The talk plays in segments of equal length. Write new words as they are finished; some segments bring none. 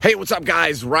Hey, what's up,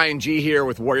 guys? Ryan G here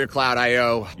with Warrior Cloud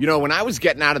IO. You know, when I was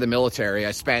getting out of the military,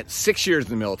 I spent 6 years in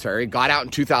the military, got out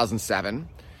in 2007,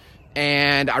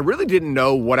 and I really didn't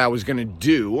know what I was going to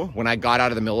do when I got out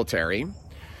of the military.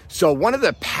 So one of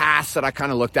the paths that I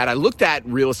looked at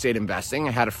real estate investing.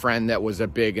 I had a friend that was a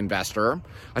big investor.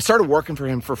 I started working for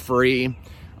him for free,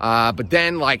 but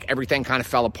then everything kind of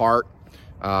fell apart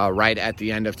right at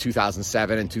the end of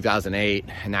 2007 and 2008,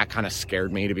 and that kind of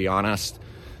scared me, to be honest.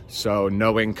 So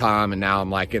no income, and now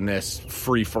I'm in this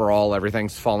free-for-all,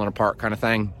 everything's falling apart kind of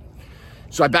thing.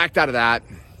 So I backed out of that.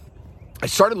 I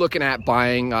started looking at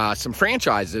buying some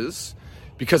franchises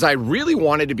because I really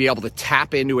wanted to be able to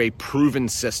tap into a proven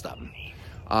system.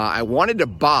 I wanted to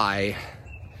buy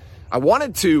a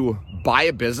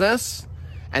business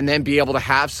and then be able to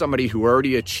have somebody who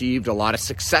already achieved a lot of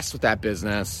success with that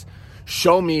business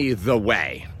show me the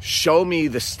way, show me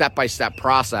the step-by-step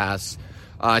process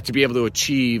to be able to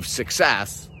achieve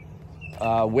success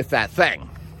with that thing.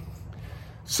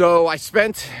 So it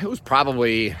was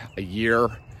probably a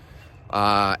year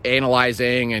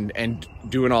analyzing and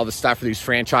doing all the stuff for these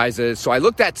franchises. So I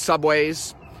looked at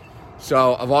Subways.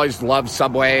 So I've always loved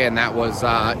Subway, and that was,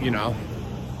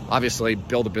 obviously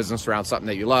build a business around something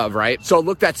that you love, right? So I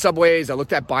looked at Subways. I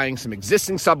looked at buying some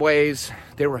existing Subways.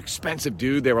 They were expensive,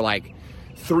 dude. They were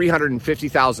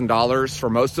 $350,000 for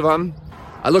most of them.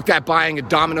 I looked at buying a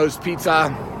Domino's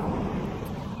pizza.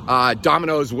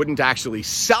 Domino's wouldn't actually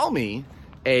sell me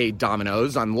a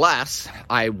Domino's unless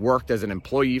I worked as an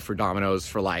employee for Domino's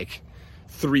for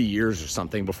 3 years or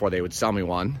something before they would sell me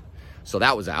one. So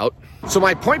that was out. So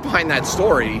my point behind that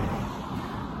story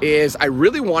is I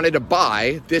really wanted to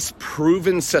buy this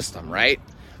proven system, right?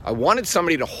 I wanted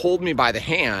somebody to hold me by the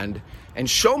hand and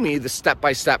show me the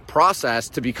step-by-step process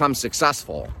to become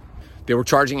successful. They were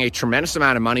charging a tremendous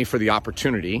amount of money for the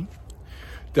opportunity.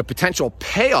 The potential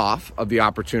payoff of the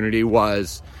opportunity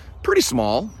was pretty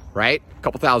small, right? A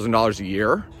couple $1,000s a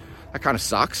year. That kind of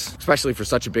sucks, especially for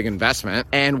such a big investment.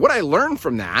 And what I learned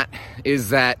from that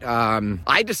is that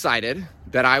I decided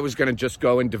that I was going to just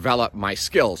go and develop my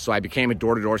skills. So I became a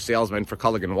door-to-door salesman for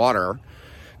Culligan Water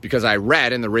because I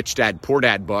read in the Rich Dad, Poor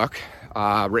Dad book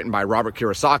written by Robert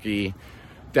Kiyosaki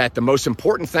that the most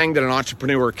important thing that an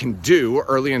entrepreneur can do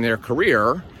early in their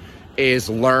career is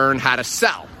learn how to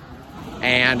sell.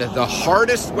 And the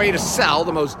hardest way to sell,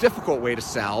 the most difficult way to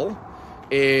sell,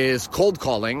 is cold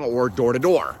calling or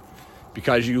door-to-door.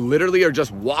 Because you literally are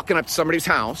just walking up to somebody's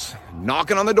house,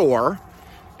 knocking on the door,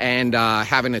 and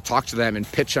having to talk to them and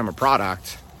pitch them a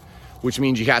product, which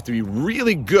means you have to be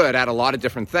really good at a lot of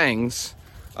different things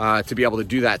to be able to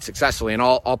do that successfully. And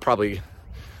I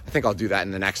think I'll do that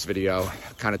in the next video,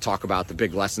 kind of talk about the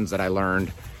big lessons that I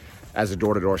learned as a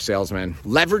door-to-door salesman.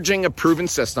 Leveraging a proven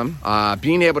system,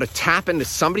 being able to tap into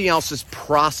somebody else's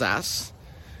process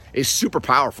is super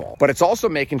powerful. But it's also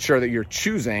making sure that you're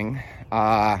choosing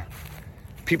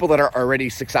people that are already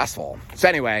successful. So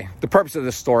anyway, the purpose of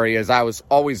this story is I was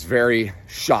always very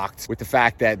shocked with the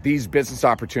fact that these business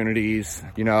opportunities,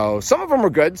 some of them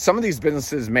were good. Some of these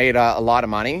businesses made a lot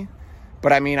of money,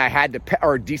 but I had to pay,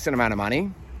 or a decent amount of money.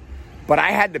 But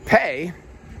I had to pay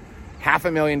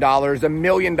 $500,000, $1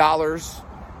 million.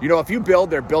 If you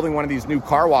they're building one of these new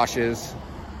car washes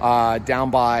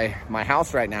down by my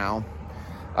house right now.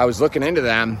 I was looking into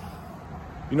them.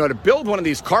 To build one of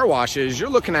these car washes, you're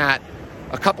looking at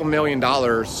a couple $1 million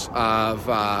of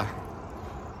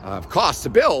cost to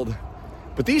build.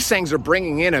 But these things are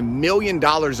bringing in $1 million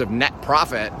of net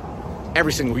profit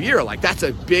every single year. That's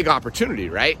a big opportunity,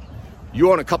 right?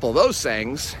 You own a couple of those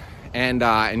things, and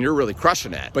you're really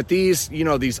crushing it. But these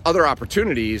other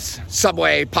opportunities,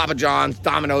 Subway, Papa John's,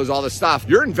 Domino's, all this stuff,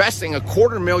 you're investing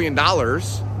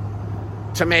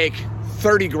 $250,000 to make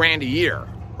 30 grand a year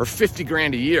or 50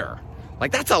 grand a year.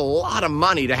 That's a lot of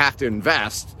money to have to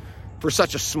invest for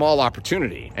such a small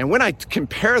opportunity. And when I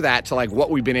compare that to what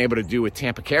we've been able to do with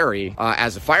Tampa Carry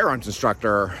as a firearms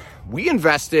instructor, we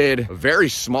invested a very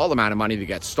small amount of money to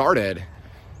get started,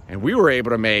 and we were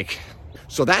able to make.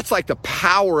 So that's the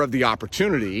power of the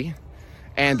opportunity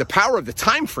and the power of the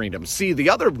time freedom. See, the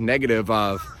other negative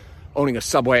of owning a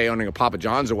Subway, owning a Papa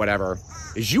John's or whatever,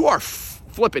 is you are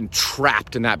flipping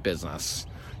trapped in that business.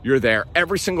 You're there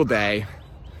every single day,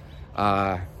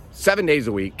 7 days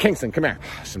a week. Kingston, come here.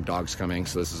 Some dogs coming,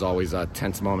 so this is always a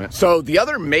tense moment. So the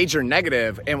other major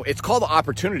negative, and it's called the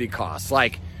opportunity cost.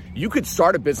 You could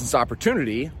start a business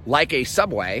opportunity like a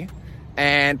Subway,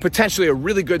 and potentially a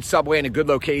really good Subway in a good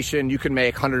location, you can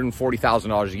make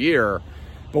 $140,000 a year.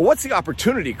 But what's the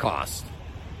opportunity cost?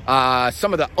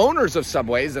 Some of the owners of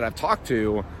Subways that I've talked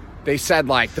to, they said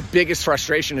the biggest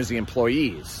frustration is the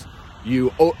employees.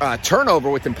 turnover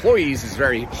with employees is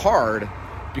very hard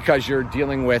because you're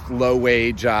dealing with low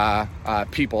wage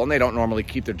people, and they don't normally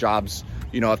keep their jobs.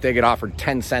 If they get offered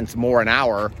 10 cents more an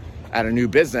hour at a new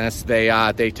business, they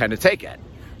tend to take it.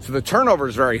 So the turnover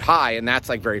is very high, and that's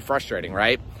like very frustrating,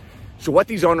 right? So what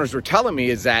these owners were telling me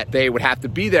is that they would have to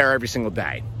be there every single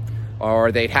day,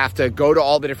 or they'd have to go to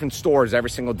all the different stores every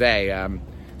single day,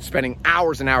 spending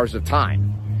hours and hours of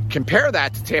time. Compare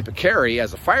that to Tampa Carry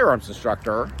as a firearms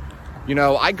instructor.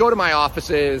 I go to my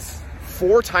offices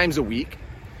 4 times a week.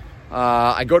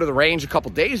 I go to the range a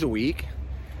couple days a week.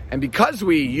 And because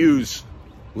we use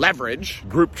leverage,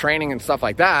 group training and stuff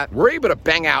like that, we're able to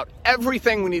bang out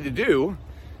everything we need to do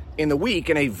in the week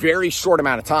in a very short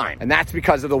amount of time. And that's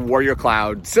because of the Warrior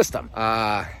Cloud system.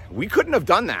 We couldn't have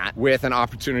done that with an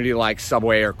opportunity like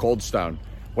Subway or Cold Stone.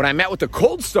 When I met with the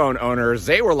Cold Stone owners,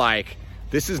 they were like,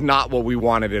 this is not what we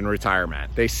wanted in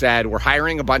retirement. They said, we're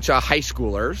hiring a bunch of high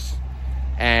schoolers,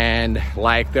 and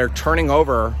like they're turning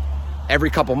over every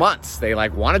couple months. They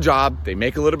like want a job, they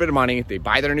make a little bit of money, they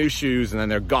buy their new shoes, and then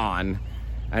they're gone.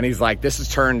 And he's like, this has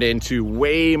turned into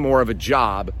way more of a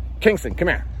job, Kingston, come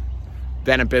here,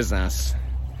 than a business.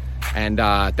 And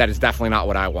that is definitely not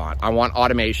what I want. I want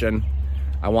automation.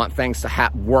 I want things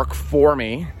to work for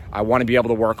me. I want to be able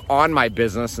to work on my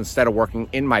business instead of working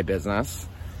in my business.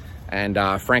 And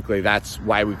frankly, that's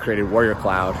why we created Warrior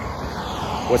Cloud,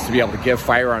 was to be able to give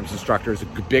firearms instructors a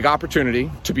big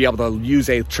opportunity to be able to use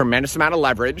a tremendous amount of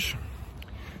leverage,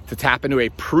 to tap into a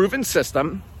proven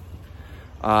system,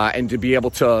 and to be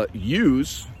able to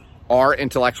use our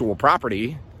intellectual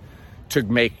property to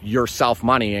make yourself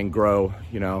money and grow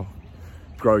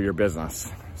your business.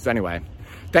 So anyway,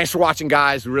 thanks for watching,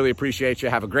 guys. We really appreciate you.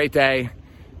 Have a great day.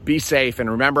 Be safe.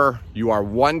 And remember, you are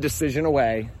one decision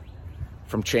away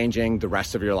from changing the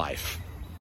rest of your life.